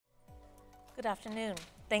Good afternoon.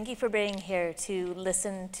 Thank you for being here to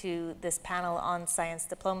listen to this panel on science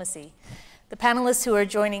diplomacy. The panelists who are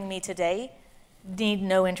joining me today need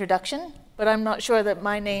no introduction, but I'm not sure that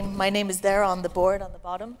my name is there on the board on the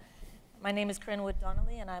bottom. My name is Corine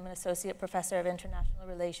Wood-Donnelly, and I'm an Associate Professor of International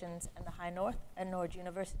Relations in the High North at Nord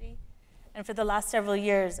University. And for the last several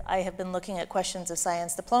years, I have been looking at questions of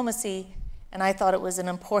science diplomacy, and I thought it was an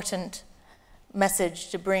important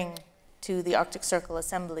message to bring to the Arctic Circle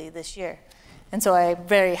Assembly this year. And so I'm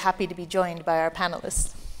very happy to be joined by our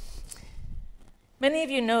panelists. Many of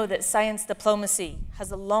you know that science diplomacy has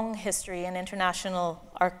a long history in international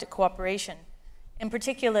Arctic cooperation, in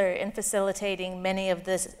particular in facilitating many of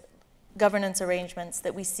the governance arrangements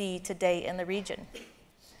that we see today in the region.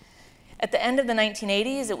 At the end of the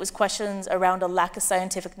 1980s, it was questions around a lack of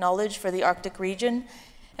scientific knowledge for the Arctic region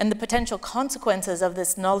and the potential consequences of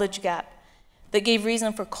this knowledge gap that gave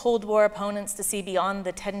reason for Cold War opponents to see beyond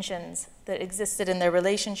the tensions that existed in their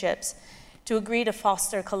relationships, to agree to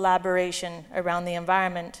foster collaboration around the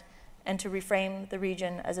environment, and to reframe the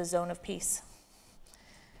region as a zone of peace.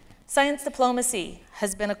 Science diplomacy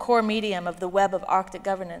has been a core medium of the web of Arctic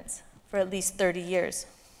governance for at least 30 years.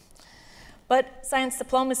 But science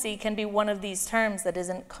diplomacy can be one of these terms that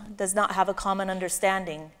does not have a common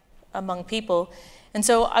understanding among people. And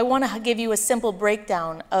so I want to give you a simple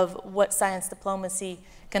breakdown of what science diplomacy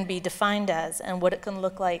can be defined as and what it can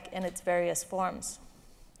look like in its various forms.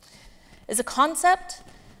 As a concept,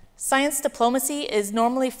 science diplomacy is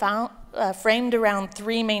normally framed around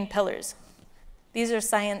three main pillars. These are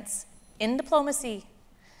science in diplomacy,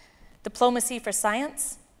 diplomacy for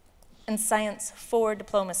science, and science for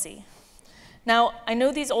diplomacy. Now, I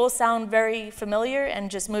know these all sound very familiar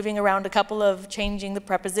and just moving around a couple of changing the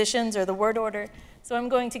prepositions or the word order, so I'm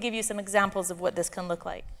going to give you some examples of what this can look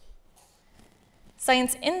like.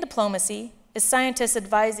 Science in diplomacy is scientists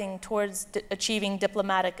advising towards achieving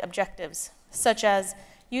diplomatic objectives, such as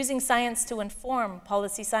using science to inform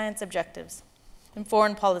policy science objectives and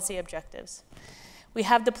foreign policy objectives. We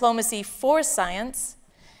have diplomacy for science,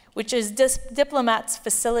 which is diplomats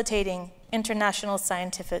facilitating international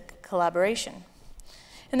scientific collaboration.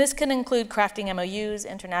 And this can include crafting MOUs,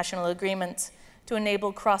 international agreements, to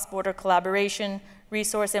enable cross-border collaboration,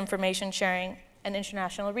 resource information sharing, and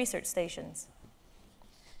international research stations.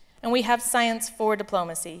 And we have science for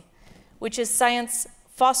diplomacy, which is science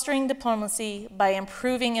fostering diplomacy by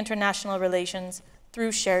improving international relations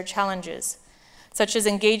through shared challenges, such as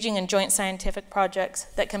engaging in joint scientific projects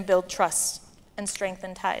that can build trust and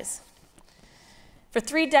strengthen ties. For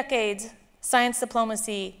 3 decades, science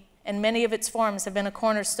diplomacy and many of its forms have been a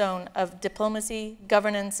cornerstone of diplomacy,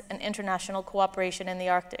 governance, and international cooperation in the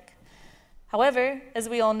Arctic. However, as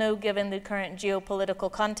we all know, given the current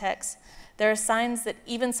geopolitical context, there are signs that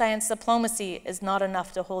even science diplomacy is not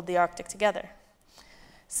enough to hold the Arctic together.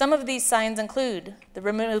 Some of these signs include the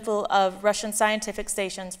removal of Russian scientific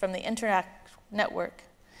stations from the Internet network.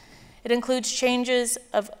 It includes changes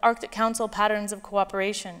of Arctic Council patterns of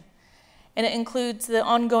cooperation, and it includes the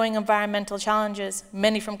ongoing environmental challenges,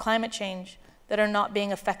 many from climate change, that are not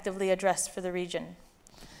being effectively addressed for the region.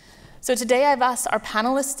 So today I've asked our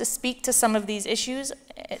panelists to speak to some of these issues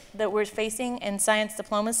that we're facing in science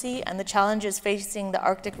diplomacy and the challenges facing the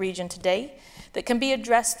Arctic region today that can be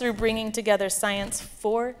addressed through bringing together science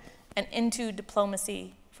for and into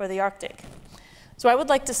diplomacy for the Arctic. So I would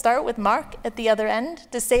like to start with Mark at the other end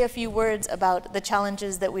to say a few words about the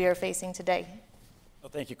challenges that we are facing today. Well,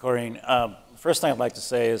 thank you, Corine. First thing I'd like to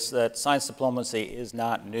say is that science diplomacy is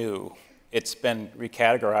not new. It's been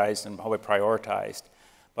recategorized and probably prioritized.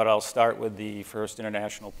 But I'll start with the first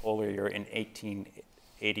international polar year in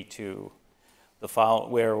 1882,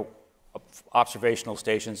 where observational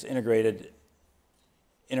stations, integrated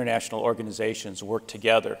international organizations worked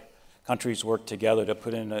together. Countries worked together to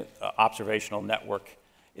put in an observational network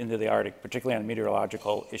into the Arctic, particularly on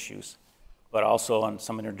meteorological issues, but also on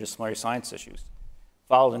some interdisciplinary science issues.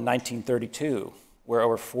 Followed in 1932, where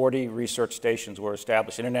over 40 research stations were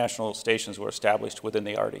established, international stations were established within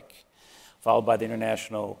the Arctic. Followed by the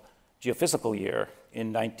International Geophysical Year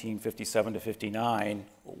in 1957 to 59,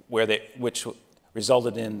 which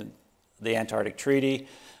resulted in the Antarctic Treaty,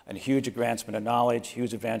 and huge advancement of knowledge,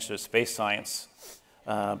 huge advancement of space science.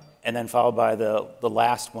 And then followed by the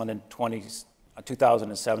last one in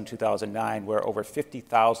 2007, 2009, where over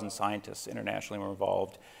 50,000 scientists internationally were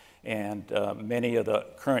involved. And many of the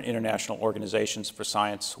current international organizations for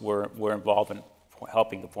science were involved in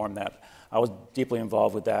helping to form that. I was deeply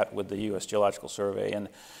involved with that with the U.S. Geological Survey and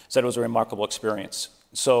said it was a remarkable experience.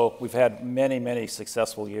 So we've had many, many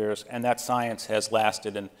successful years, and that science has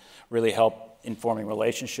lasted and really helped informing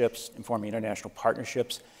relationships, informing international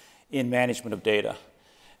partnerships, in management of data.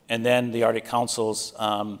 And then the Arctic Council's,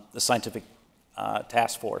 the scientific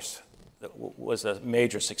task force was a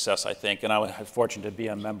major success, I think, and I was fortunate to be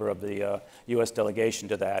a member of the U.S. delegation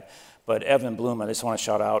to that. But Evan Bloom, I just want to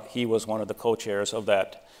shout out, he was one of the co-chairs of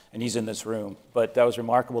that, and he's in this room. But that was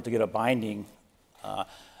remarkable to get a binding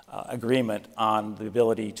agreement on the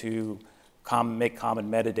ability to make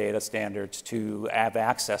common metadata standards, to have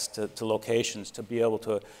access to locations, to be able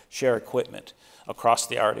to share equipment across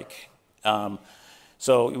the Arctic.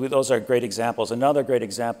 So those are great examples. Another great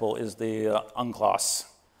example is the UNCLOS.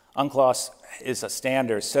 UNCLOS is a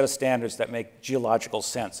set of standards that make geological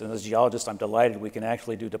sense. And as a geologist, I'm delighted we can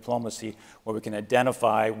actually do diplomacy where we can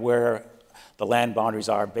identify where the land boundaries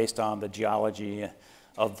are based on the geology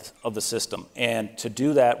of the system. And to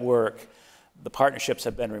do that work, the partnerships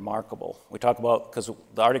have been remarkable. We talk about, because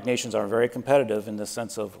the Arctic nations are very competitive in the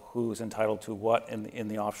sense of who's entitled to what in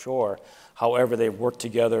the offshore. However, they work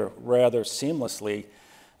together rather seamlessly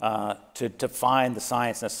to find the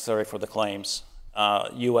science necessary for the claims.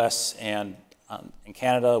 US and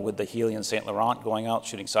Canada with the Healy and St. Laurent going out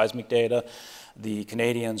shooting seismic data, the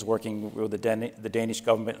Canadians working with the Danish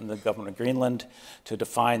government and the government of Greenland to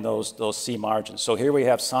define those sea margins. So here we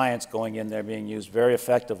have science going in there being used very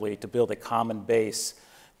effectively to build a common base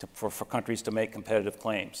for countries to make competitive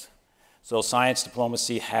claims. So science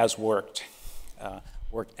diplomacy has worked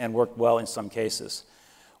well in some cases.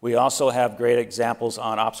 We also have great examples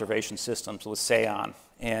on observation systems with SEAN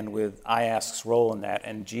and with IASC's role in that,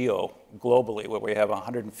 and GEO globally, where we have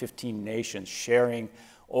 115 nations sharing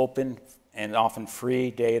open and often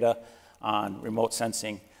free data on remote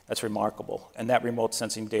sensing. That's remarkable. And that remote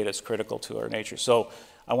sensing data is critical to our nature. So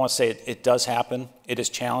I want to say it does happen. It is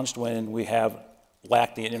challenged when we have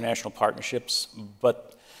lacked the international partnerships,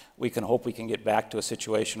 but we can hope we can get back to a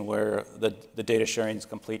situation where the data sharing is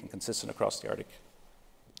complete and consistent across the Arctic.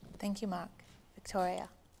 Thank you, Mark. Victoria.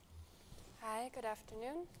 Hi, good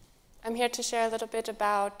afternoon. I'm here to share a little bit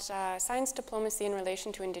about science diplomacy in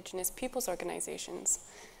relation to Indigenous peoples organizations.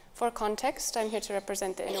 For context, I'm here to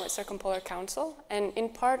represent the Inuit Circumpolar Council, and in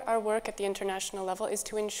part our work at the international level is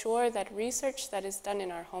to ensure that research that is done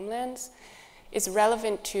in our homelands is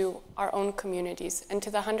relevant to our own communities and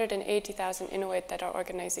to the 180,000 Inuit that our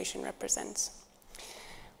organization represents.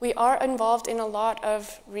 We are involved in a lot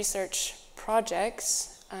of research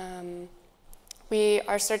projects. We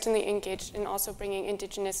are certainly engaged in also bringing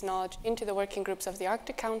Indigenous knowledge into the working groups of the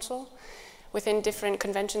Arctic Council within different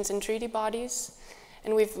conventions and treaty bodies.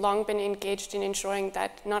 And we've long been engaged in ensuring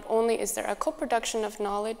that not only is there a co-production of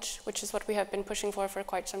knowledge, which is what we have been pushing for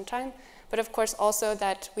quite some time, but of course also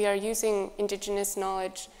that we are using Indigenous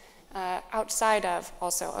knowledge outside of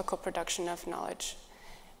also a co-production of knowledge.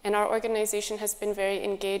 And our organization has been very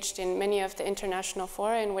engaged in many of the international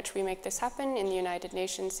fora in which we make this happen, in the United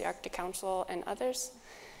Nations, the Arctic Council, and others.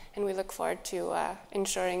 And we look forward to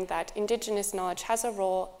ensuring that Indigenous knowledge has a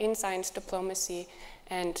role in science diplomacy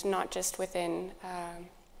and not just within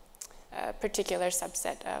a particular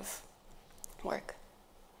subset of work.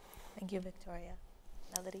 Thank you, Victoria.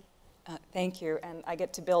 Melody. Thank you, and I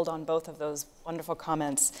get to build on both of those wonderful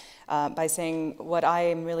comments by saying what I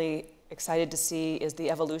am really excited to see is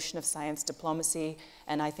the evolution of science diplomacy,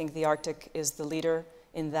 and I think the Arctic is the leader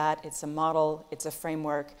in that. It's a model, it's a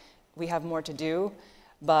framework. We have more to do,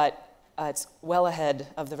 but it's well ahead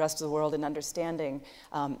of the rest of the world in understanding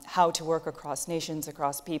how to work across nations,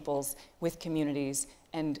 across peoples, with communities,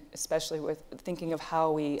 and especially with thinking of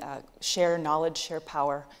how we share knowledge, share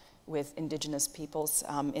power with Indigenous peoples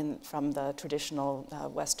from the traditional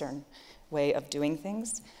Western way of doing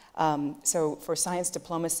things. So for science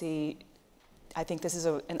diplomacy, I think this is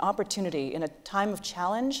an opportunity. In a time of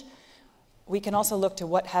challenge, we can also look to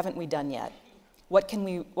what haven't we done yet? What can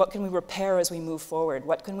we repair as we move forward?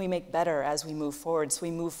 What can we make better as we move forward so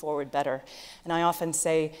we move forward better? And I often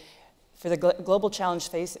say, for the global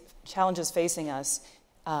challenges facing us,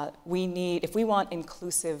 if we want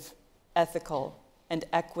inclusive, ethical, and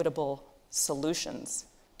equitable solutions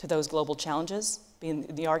to those global challenges, be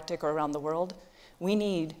in the Arctic or around the world, we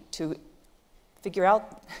need to figure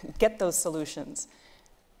out, get those solutions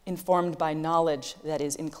informed by knowledge that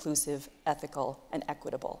is inclusive, ethical, and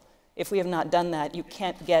equitable. If we have not done that, you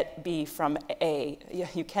can't get B from A.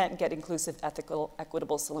 You can't get inclusive, ethical,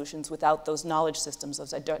 equitable solutions without those knowledge systems,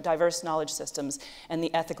 those diverse knowledge systems, and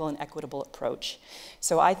the ethical and equitable approach.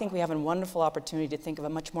 So I think we have a wonderful opportunity to think of a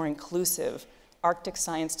much more inclusive Arctic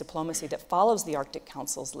science diplomacy that follows the Arctic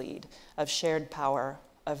Council's lead of shared power,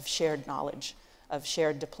 of shared knowledge, of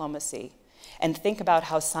shared diplomacy. And think about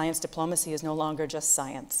how science diplomacy is no longer just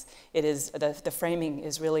science. It is, the framing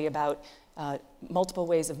is really about multiple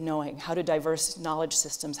ways of knowing. How do diverse knowledge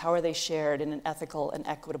systems, how are they shared in an ethical and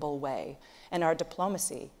equitable way? And our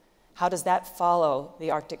diplomacy, how does that follow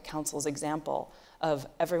the Arctic Council's example of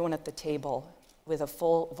everyone at the table with a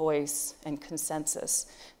full voice and consensus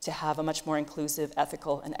to have a much more inclusive,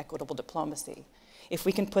 ethical, and equitable diplomacy? If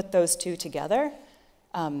we can put those two together,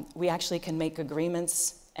 we actually can make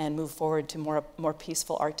agreements and move forward to more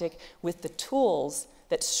peaceful Arctic with the tools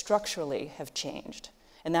that structurally have changed.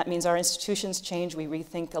 And that means our institutions change. We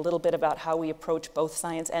rethink a little bit about how we approach both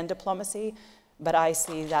science and diplomacy, but I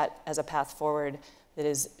see that as a path forward that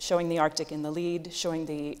is showing the Arctic in the lead, showing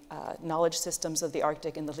the knowledge systems of the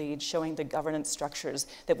Arctic in the lead, showing the governance structures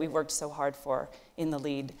that we worked so hard for in the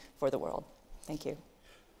lead for the world. Thank you.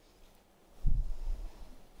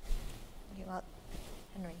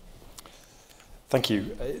 Henry. Thank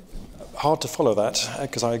you. Hard to follow that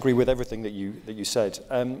because I agree with everything that you said.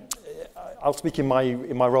 I'll speak in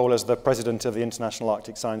my role as the president of the International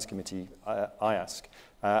Arctic Science Committee, IASC.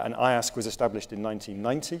 And IASC was established in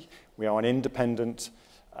 1990. We are an independent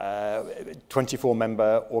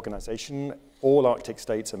 24-member organization. All Arctic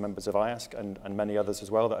states are members of IASC and many others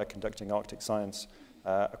as well that are conducting Arctic science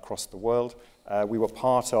across the world. We were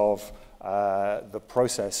part of the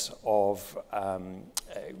process of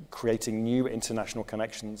creating new international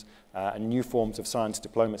connections and new forms of science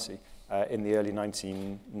diplomacy in the early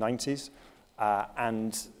 1990s.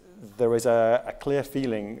 And there is a clear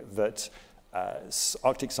feeling that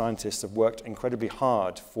Arctic scientists have worked incredibly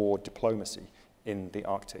hard for diplomacy in the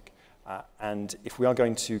Arctic. And if we are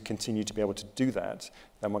going to continue to be able to do that,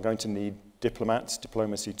 then we're going to need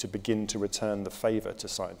diplomacy to begin to return the favor to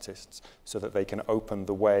scientists so that they can open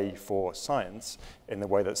the way for science in the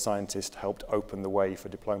way that scientists helped open the way for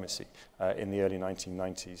diplomacy in the early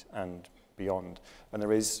 1990s and beyond. And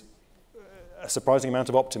there is a surprising amount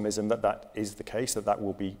of optimism that that is the case, that that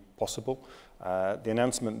will be possible. The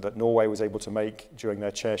announcement that Norway was able to make during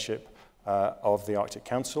their chairship of the Arctic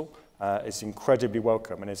Council is incredibly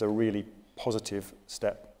welcome and is a really positive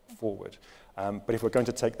step forward. But if we're going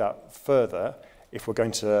to take that further, if we're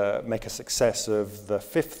going to make a success of the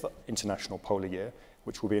 5th International Polar Year,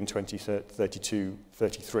 which will be in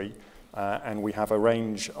 2032-33, and we have a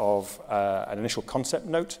range of an initial concept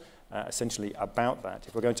note essentially about that.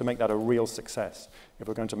 If we're going to make that a real success, if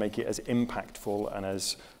we're going to make it as impactful and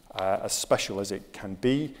as special as it can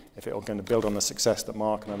be, if it's going to build on the success that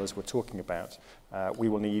Mark and others were talking about, we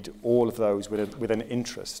will need all of those with an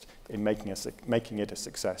interest in making it a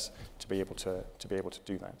success to be able to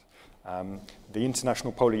do that. The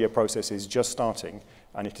International Polar Year process is just starting,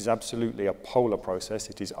 and it is absolutely a polar process.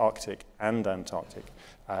 It is Arctic and Antarctic.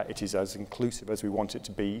 It is as inclusive as we want it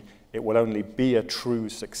to be. It will only be a true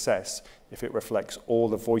success if it reflects all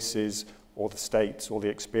the voices, all the states, all the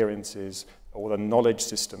experiences, all the knowledge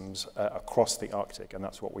systems across the Arctic, and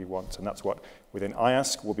that's what we want. And that's what, within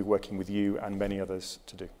IASC, we'll be working with you and many others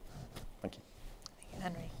to do. Thank you. Thank you,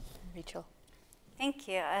 Henry. Rachel. Thank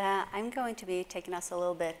you. I'm going to be taking us a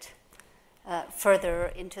little bit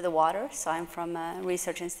further into the water. So I'm from a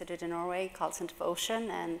research institute in Norway called SINTEF Ocean,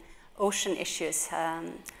 and ocean issues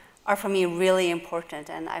are for me really important,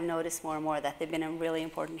 and I've noticed more and more that they've been really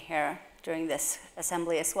important here during this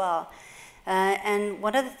assembly as well. And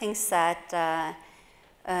one of the things that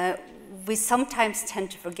we sometimes tend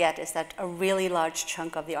to forget is that a really large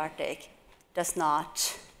chunk of the Arctic does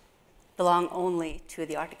not belong only to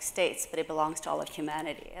the Arctic states, but it belongs to all of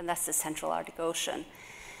humanity, and that's the Central Arctic Ocean.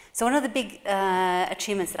 So one of the big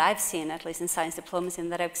achievements that I've seen, at least in science diplomacy,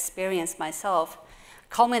 and that I've experienced myself,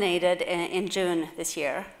 culminated in June this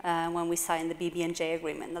year when we signed the BBNJ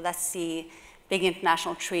agreement. Now that's the big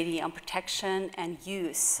international treaty on protection and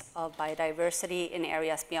use of biodiversity in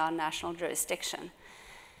areas beyond national jurisdiction.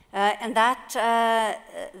 And that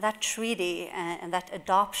treaty and that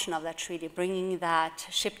adoption of that treaty, bringing that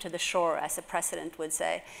ship to the shore, as the president would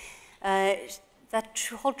say, that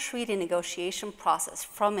whole treaty negotiation process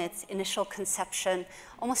from its initial conception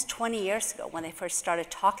almost 20 years ago when they first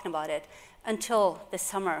started talking about it until this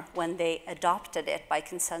summer when they adopted it by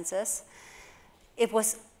consensus, it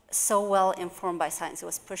was so well informed by science. It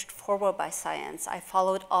was pushed forward by science. I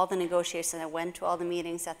followed all the negotiations. I went to all the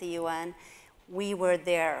meetings at the UN. We were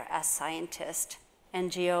there as scientists.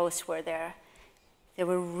 NGOs were there. They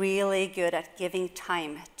were really good at giving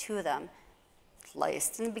time to them, at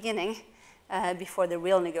least in the beginning, before the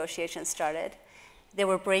real negotiations started. There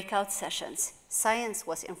were breakout sessions. Science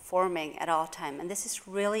was informing at all time. And this is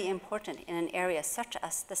really important in an area such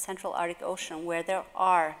as the Central Arctic Ocean, where there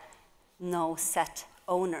are no set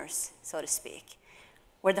owners, so to speak,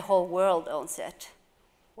 where the whole world owns it.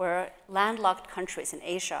 where landlocked countries in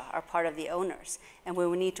Asia are part of the owners, and where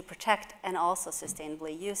we need to protect and also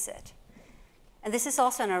sustainably use it. And this is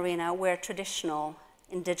also an arena where traditional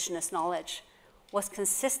indigenous knowledge was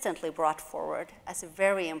consistently brought forward as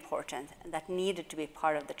very important and that needed to be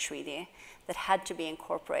part of the treaty, that had to be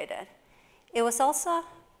incorporated. It was also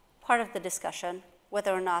part of the discussion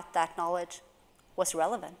whether or not that knowledge was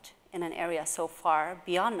relevant in an area so far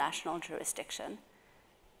beyond national jurisdiction,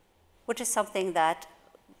 which is something that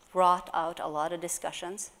brought out a lot of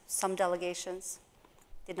discussions. Some delegations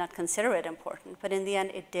did not consider it important, but in the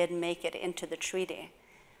end it did make it into the treaty,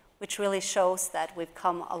 which really shows that we've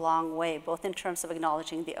come a long way, both in terms of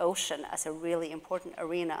acknowledging the ocean as a really important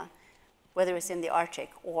arena, whether it's in the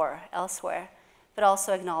Arctic or elsewhere, but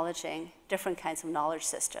also acknowledging different kinds of knowledge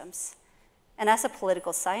systems. And as a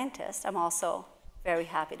political scientist, I'm also very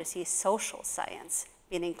happy to see social science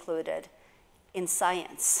being included in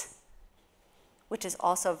science, which is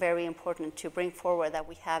also very important to bring forward, that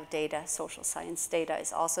we have data. Social science data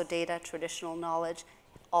is also data. Traditional knowledge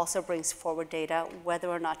also brings forward data, whether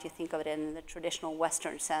or not you think of it in the traditional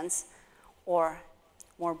Western sense or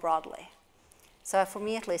more broadly. So for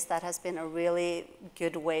me, at least, that has been a really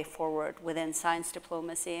good way forward within science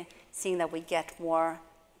diplomacy, seeing that we get more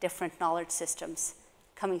different knowledge systems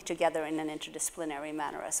coming together in an interdisciplinary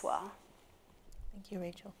manner as well. Thank you,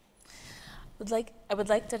 Rachel. I would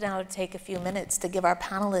like to now take a few minutes to give our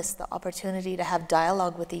panelists the opportunity to have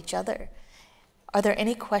dialogue with each other. Are there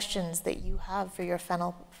any questions that you have for your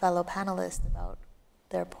fellow panelists about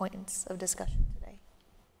their points of discussion today?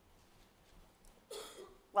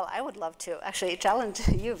 Well, I would love to actually challenge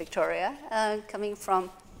you, Victoria. Coming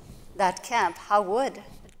from that camp, how would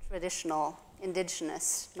traditional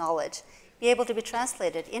indigenous knowledge be able to be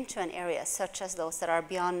translated into an area such as those that are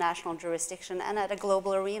beyond national jurisdiction and at a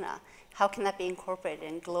global arena? How can that be incorporated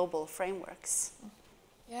in global frameworks?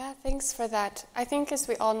 Yeah, thanks for that. I think, as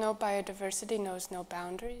we all know, biodiversity knows no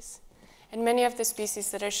boundaries. And many of the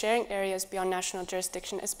species that are sharing areas beyond national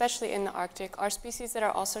jurisdiction, especially in the Arctic, are species that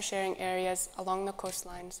are also sharing areas along the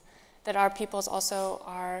coastlines that our peoples also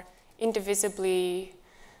are indivisibly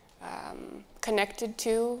connected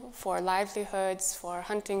to for livelihoods, for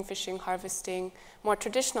hunting, fishing, harvesting, more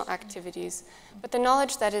traditional activities. But the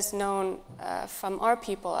knowledge that is known from our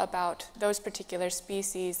people about those particular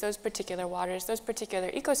species, those particular waters, those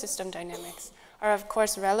particular ecosystem dynamics are of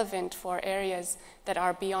course relevant for areas that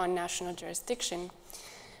are beyond national jurisdiction.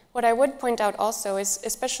 What I would point out also is,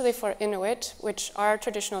 especially for Inuit, which our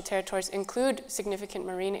traditional territories include significant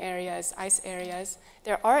marine areas, ice areas,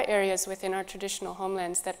 there are areas within our traditional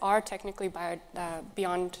homelands that are technically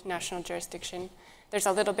beyond national jurisdiction. There's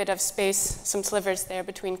a little bit of space, some slivers there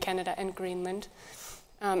between Canada and Greenland,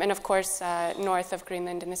 and of course north of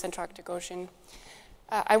Greenland in the Central Arctic Ocean.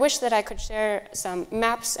 I wish that I could share some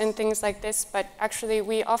maps and things like this, but actually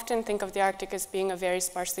we often think of the Arctic as being a very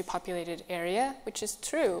sparsely populated area, which is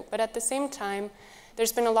true. But at the same time,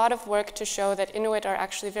 there's been a lot of work to show that Inuit are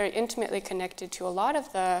actually very intimately connected to a lot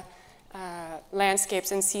of the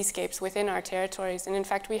landscapes and seascapes within our territories. And in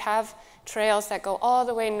fact, we have trails that go all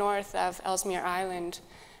the way north of Ellesmere Island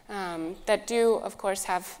that do, of course,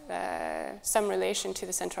 have some relation to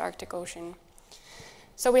the Central Arctic Ocean.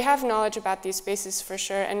 So we have knowledge about these spaces for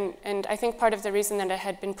sure, and I think part of the reason that it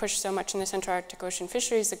had been pushed so much in the Central Arctic Ocean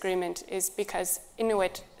Fisheries Agreement is because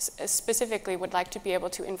Inuit specifically would like to be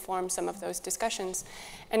able to inform some of those discussions.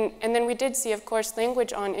 And then we did see, of course,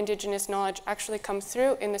 language on indigenous knowledge actually come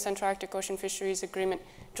through in the Central Arctic Ocean Fisheries Agreement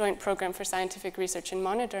Joint Program for Scientific Research and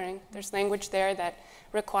Monitoring. There's language there that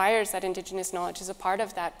requires that indigenous knowledge is a part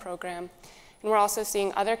of that program. And we're also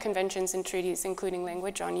seeing other conventions and treaties, including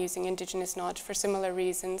language on using indigenous knowledge for similar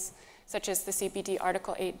reasons, such as the CPD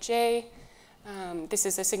Article 8J. This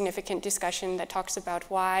is a significant discussion that talks about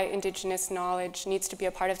why indigenous knowledge needs to be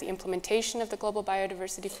a part of the implementation of the Global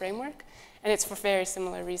Biodiversity Framework, and it's for very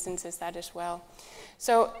similar reasons as that as well.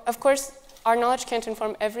 So, of course, our knowledge can't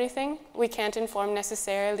inform everything. We can't inform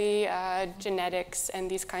necessarily genetics and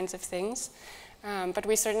these kinds of things. But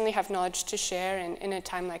we certainly have knowledge to share in a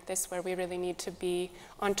time like this where we really need to be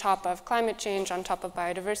on top of climate change, on top of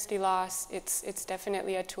biodiversity loss. It's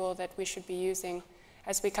definitely a tool that we should be using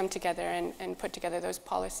as we come together and put together those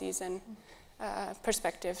policies and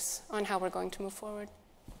perspectives on how we're going to move forward.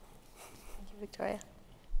 Thank you, Victoria.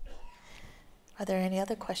 Are there any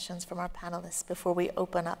other questions from our panelists before we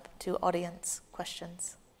open up to audience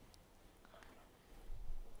questions?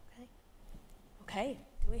 Okay.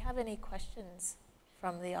 Do we have any questions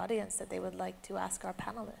from the audience that they would like to ask our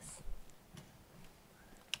panelists?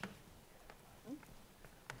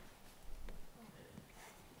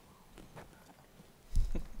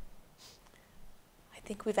 I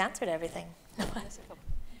think we've answered everything.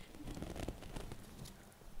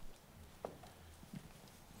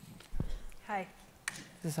 Hi. Is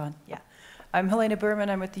this on? Yeah. I'm Helena Berman.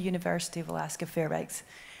 I'm with the University of Alaska Fairbanks.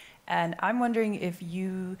 And I'm wondering if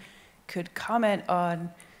you could comment on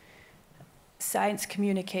science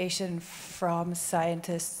communication from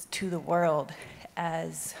scientists to the world,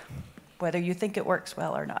 as whether you think it works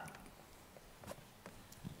well or not.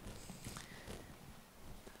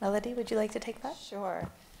 Melody, would you like to take that? Sure.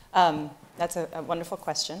 That's a wonderful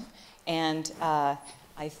question. And I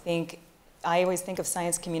always think of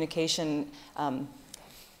science communication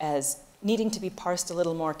as needing to be parsed a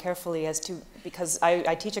little more carefully because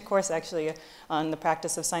I teach a course actually on the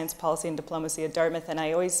practice of science policy and diplomacy at Dartmouth, and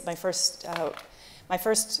my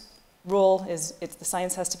first rule is the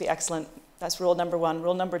science has to be excellent. That's rule number one.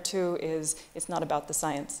 Rule number two is it's not about the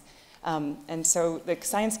science. And so the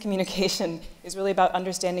science communication is really about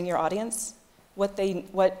understanding your audience.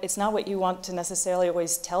 It's not what you want to necessarily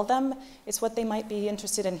always tell them, it's what they might be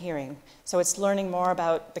interested in hearing. So it's learning more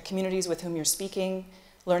about the communities with whom you're speaking,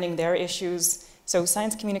 learning their issues. So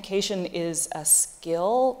science communication is a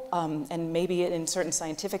skill, and maybe in certain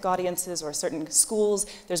scientific audiences or certain schools,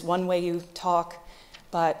 there's one way you talk,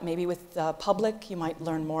 but maybe with the public, you might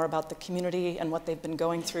learn more about the community and what they've been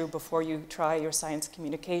going through before you try your science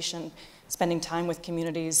communication. Spending time with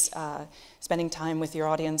communities, spending time with your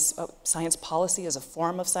audience. Science policy is a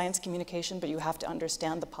form of science communication, but you have to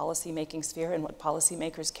understand the policy-making sphere and what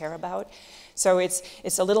policymakers care about. So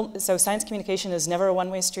so science communication is never a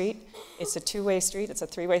one-way street. It's a two-way street, it's a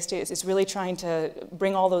three-way street. It's really trying to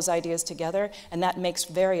bring all those ideas together, and that makes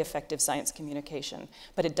very effective science communication.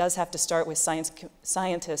 But it does have to start with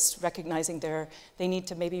scientists recognizing they need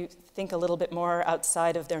to maybe think a little bit more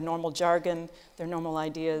outside of their normal jargon, their normal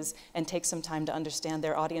ideas, and take some time to understand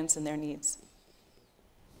their audience and their needs.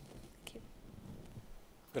 Thank you.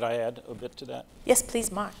 Could I add a bit to that? Yes,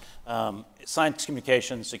 please, Mark. Science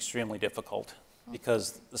communication is extremely difficult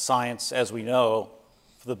because the science, as we know,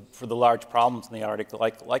 for the large problems in the Arctic,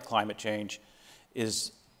 like climate change,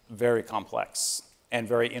 is very complex and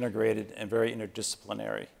very integrated and very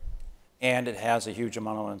interdisciplinary. And it has a huge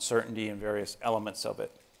amount of uncertainty in various elements of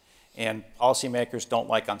it. And policymakers don't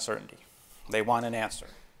like uncertainty. They want an answer.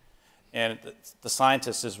 And the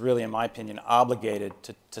scientist is really, in my opinion, obligated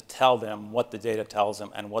to tell them what the data tells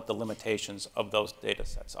them and what the limitations of those data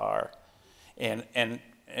sets are. And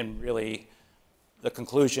really, the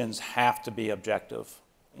conclusions have to be objective.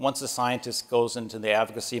 Once the scientist goes into the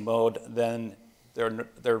advocacy mode, then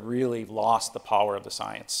they're really lost the power of the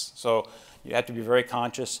science. So you have to be very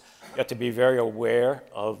conscious. You have to be very aware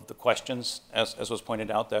of the questions, as was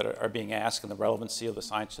pointed out, that are being asked and the relevancy of the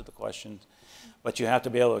science to the questions. But you have to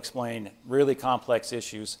be able to explain really complex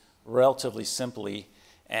issues relatively simply,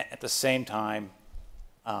 at the same time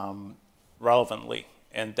relevantly.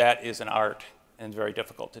 And that is an art and very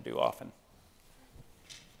difficult to do often.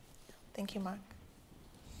 Thank you, Mark.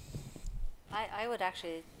 I would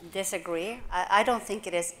actually disagree. I don't think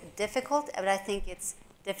it is difficult, but I think it's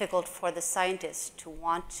difficult for the scientists to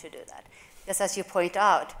want to do that. Because as you point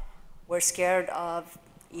out, we're scared of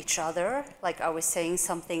each other. Like, are we saying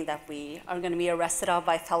something that we are going to be arrested of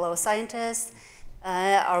by fellow scientists?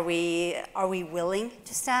 Are we willing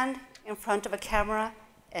to stand in front of a camera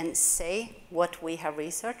and say what we have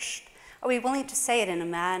researched? Are we willing to say it in a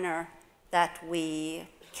manner that we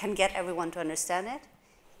can get everyone to understand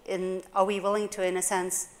it? Are we willing to, in a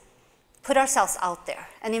sense, put ourselves out there?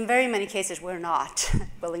 And in very many cases, we're not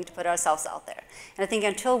willing to put ourselves out there. And I think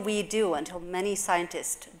until we do, until many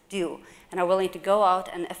scientists do, and are willing to go out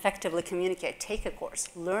and effectively communicate, take a course,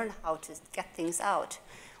 learn how to get things out,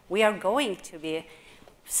 we are going to be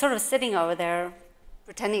sort of sitting over there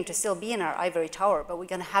pretending to still be in our ivory tower, but we're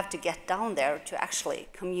going to have to get down there to actually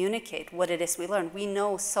communicate what it is we learned. We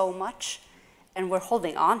know so much, and we're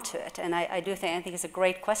holding on to it. And I think it's a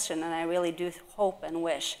great question, and I really do hope and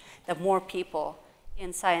wish that more people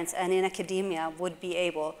in science and in academia would be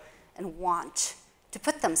able and want to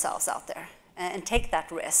put themselves out there and take that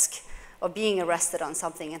risk of being arrested on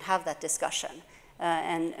something and have that discussion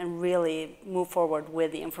and really move forward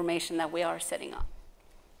with the information that we are sitting on.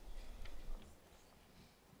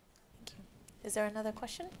 Thank you. Is there another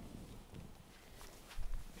question?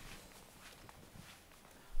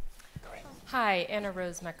 Hi, Anna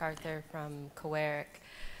Rose MacArthur from Qutuuq.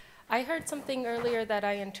 I heard something earlier that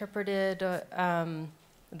I interpreted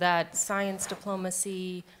that science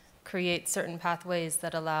diplomacy creates certain pathways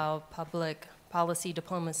that allow public policy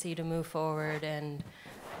diplomacy to move forward, and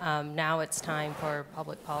now it's time for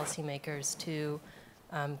public policymakers to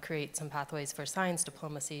create some pathways for science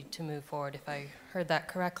diplomacy to move forward, if I heard that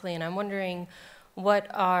correctly. And I'm wondering what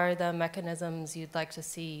are the mechanisms you'd like to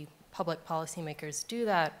see public policymakers do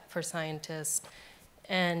that for scientists?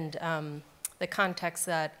 And the context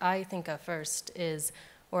that I think of first is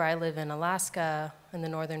where I live in Alaska, in the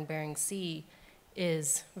northern Bering Sea,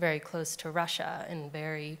 is very close to Russia and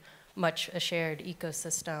very much a shared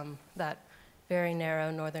ecosystem, that very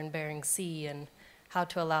narrow northern Bering Sea, and how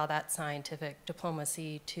to allow that scientific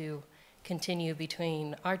diplomacy to continue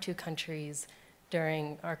between our two countries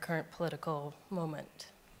during our current political moment.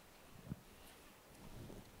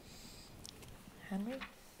 Henry?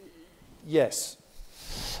 Yes.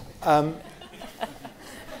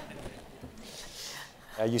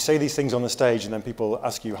 You say these things on the stage and then people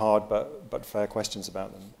ask you hard but fair questions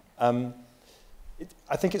about them.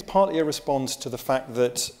 I think it's partly a response to the fact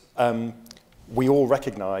that we all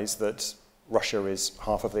recognize that Russia is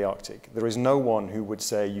half of the Arctic. There is no one who would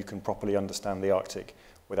say you can properly understand the Arctic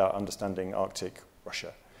without understanding Arctic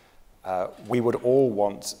Russia. We would all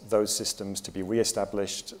want those systems to be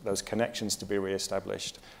reestablished, those connections to be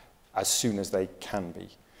reestablished as soon as they can be.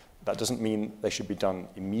 That doesn't mean they should be done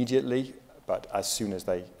immediately, but as soon as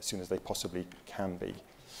they possibly can be.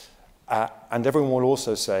 And everyone will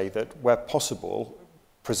also say that where possible,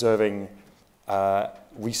 preserving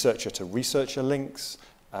researcher-to-researcher links,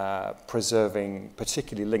 preserving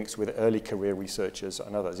particularly links with early career researchers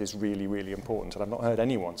and others is really, really important. And I've not heard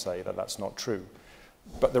anyone say that that's not true.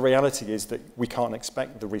 But the reality is that we can't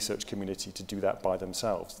expect the research community to do that by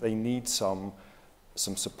themselves. They need some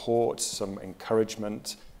support, some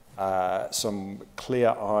encouragement, some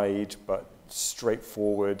clear-eyed but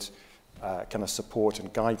straightforward kind of support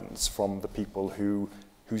and guidance from the people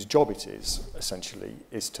whose job it is, essentially,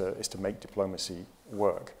 is to make diplomacy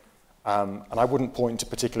work. And I wouldn't point to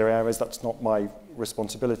particular areas, that's not my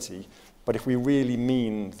responsibility, but if we really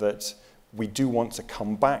mean that we do want to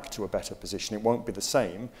come back to a better position, it won't be the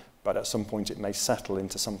same, but at some point it may settle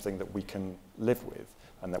into something that we can live with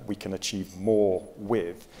and that we can achieve more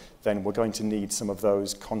with, then we're going to need some of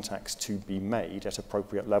those contacts to be made at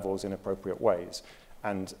appropriate levels in appropriate ways.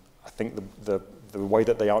 And I think the way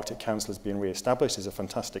that the Arctic Council has been re-established is a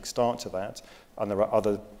fantastic start to that, and there are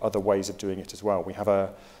other ways of doing it as well. We have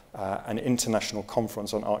an international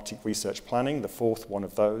conference on Arctic research planning, the fourth one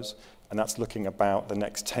of those, and that's looking about the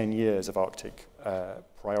next 10 years of Arctic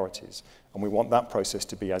priorities. And we want that process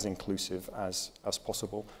to be as inclusive as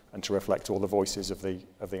possible and to reflect all the voices of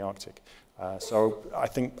the Arctic. So I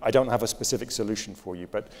think I don't have a specific solution for you,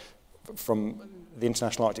 but from the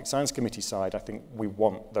International Arctic Science Committee side, I think we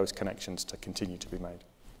want those connections to continue to be made.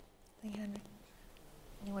 Thank you, Henry.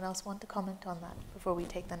 Anyone else want to comment on that before we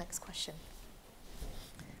take the next question?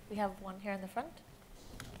 We have one here in the front.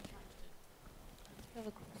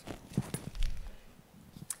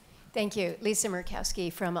 Thank you. Lisa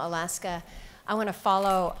Murkowski from Alaska. I want to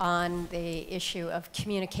follow on the issue of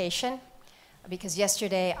communication, because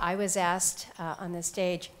yesterday I was asked on the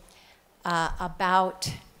stage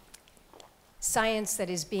about science that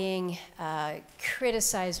is being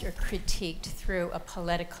criticized or critiqued through a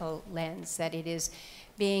political lens, that it is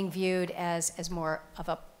being viewed as more of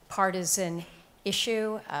a partisan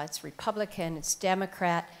issue. It's Republican, it's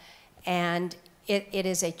Democrat, and it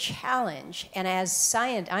is a challenge. And as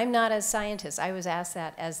I'm not a scientist. I was asked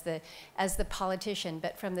that as the politician,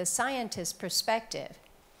 but from the scientist perspective,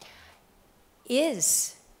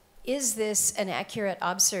 is this an accurate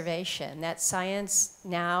observation that science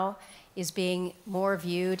now is being more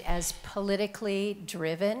viewed as politically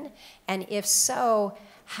driven? And if so,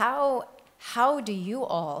 how do you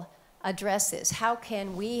all address this? How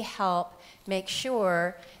can we help make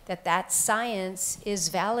sure that science is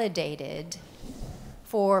validated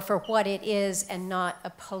for what it is and not a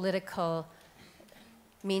political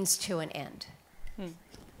means to an end? Thank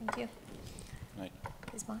you. Right.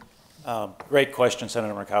 Please, Mark. Great question,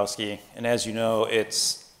 Senator Murkowski. And as you know,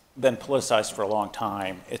 it's been politicized for a long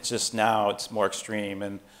time. It's just now it's more extreme.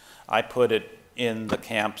 And I put it in the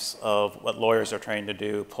camps of what lawyers are trying to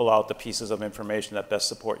do, pull out the pieces of information that best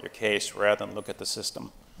support your case rather than look at the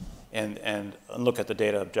system and look at the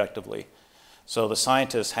data objectively. So the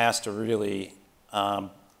scientist has to really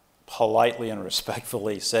politely and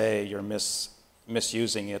respectfully say you're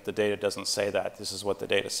misusing it. The data doesn't say that. This is what the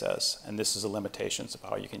data says, and this is the limitations of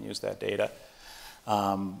how you can use that data.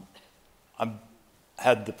 I've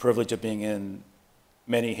had the privilege of being in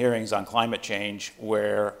many hearings on climate change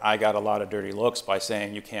where I got a lot of dirty looks by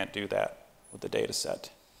saying you can't do that with the data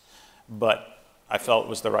set. But I felt it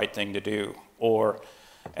was the right thing to do,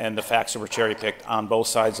 and the facts were cherry-picked on both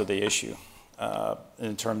sides of the issue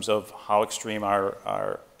in terms of how extreme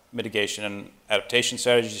our mitigation and adaptation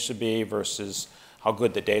strategies should be versus how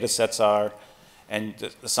good the data sets are. And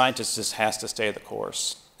the scientist just has to stay the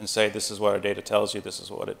course and say, this is what our data tells you, this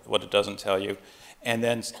is what it doesn't tell you, and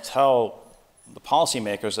then tell the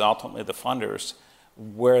policymakers and ultimately the funders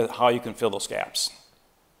how you can fill those gaps.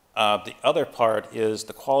 The other part is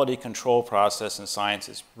the quality control process in science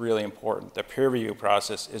is really important. The peer review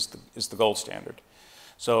process is the gold standard.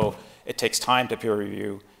 So it takes time to peer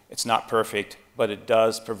review. It's not perfect, but it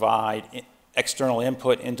does provide external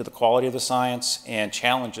input into the quality of the science and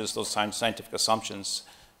challenges those scientific assumptions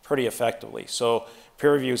pretty effectively. So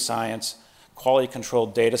peer review science, quality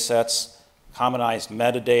controlled data sets, commonized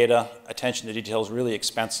metadata, attention to detail is really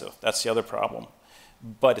expensive. That's the other problem,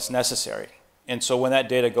 but it's necessary. And so when that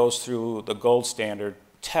data goes through the gold standard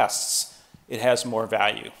tests, it has more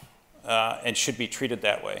value and should be treated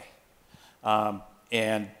that way.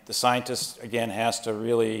 And the scientist, again, has to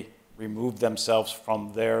really remove themselves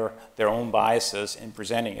from their own biases in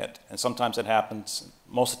presenting it. And sometimes it happens,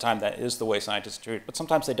 most of the time that is the way scientists treat it, but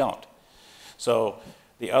sometimes they don't. So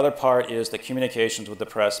the other part is the communications with the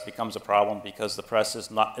press becomes a problem because the press is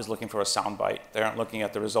looking for a soundbite. They aren't looking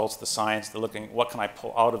at the results of the science. They're looking, what can I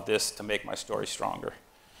pull out of this to make my story stronger?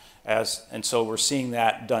 And so we're seeing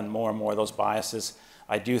that done more and more, those biases.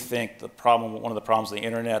 I do think one of the problems of the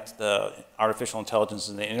internet, the artificial intelligence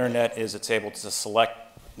in the internet, is it's able to select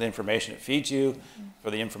the information it feeds you for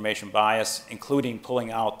the information bias, including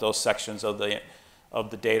pulling out those sections of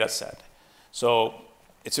the data set. So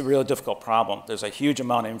it's a really difficult problem. There's a huge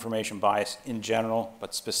amount of information bias in general,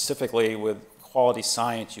 but specifically with quality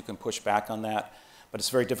science, you can push back on that. But it's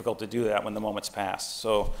very difficult to do that when the moment's passed.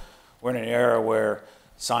 So we're in an era where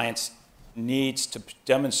science needs to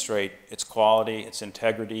demonstrate its quality, its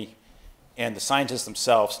integrity, and the scientists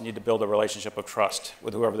themselves need to build a relationship of trust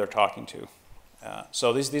with whoever they're talking to.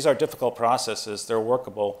 So these are difficult processes. They're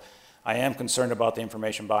workable. I am concerned about the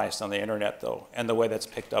information bias on the internet, though, and the way that's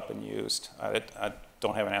picked up and used. I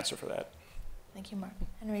don't have an answer for that. Thank you, Mark.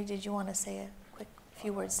 Henry, did you want to say a quick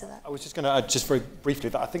few words to that? I was just going to add just very briefly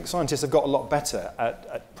that I think scientists have got a lot better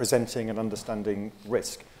at presenting and understanding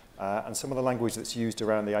risk. And some of the language that's used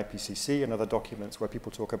around the IPCC and other documents where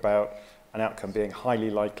people talk about an outcome being highly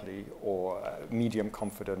likely or medium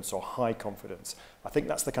confidence or high confidence, I think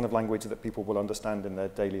that's the kind of language that people will understand in their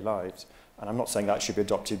daily lives. And I'm not saying that should be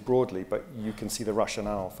adopted broadly, but you can see the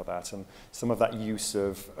rationale for that. And some of that use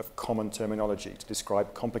of common terminology to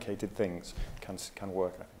describe complicated things can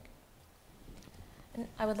work, I think. And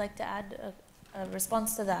I would like to add a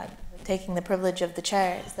response to that, taking the privilege of the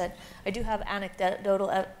chair, is that I do have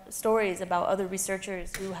anecdotal stories about other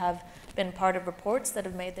researchers who have been part of reports that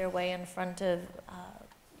have made their way in front of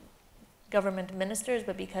government ministers,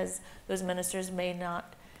 but because those ministers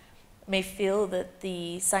may feel that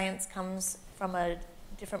the science comes from a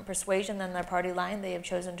different persuasion than their party line, they have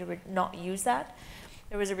chosen to not use that.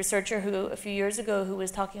 There was a researcher who, a few years ago, who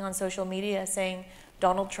was talking on social media saying,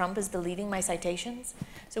 Donald Trump is deleting my citations.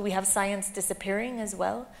 So we have science disappearing as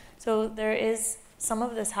well. So there is some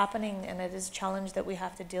of this happening, and it is a challenge that we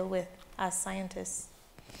have to deal with as scientists.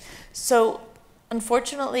 So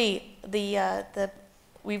unfortunately,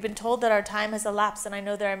 we've been told that our time has elapsed, and I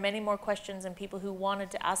know there are many more questions and people who wanted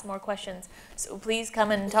to ask more questions. So please come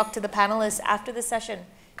and talk to the panelists after the session.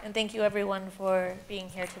 And thank you, everyone, for being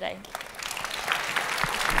here today.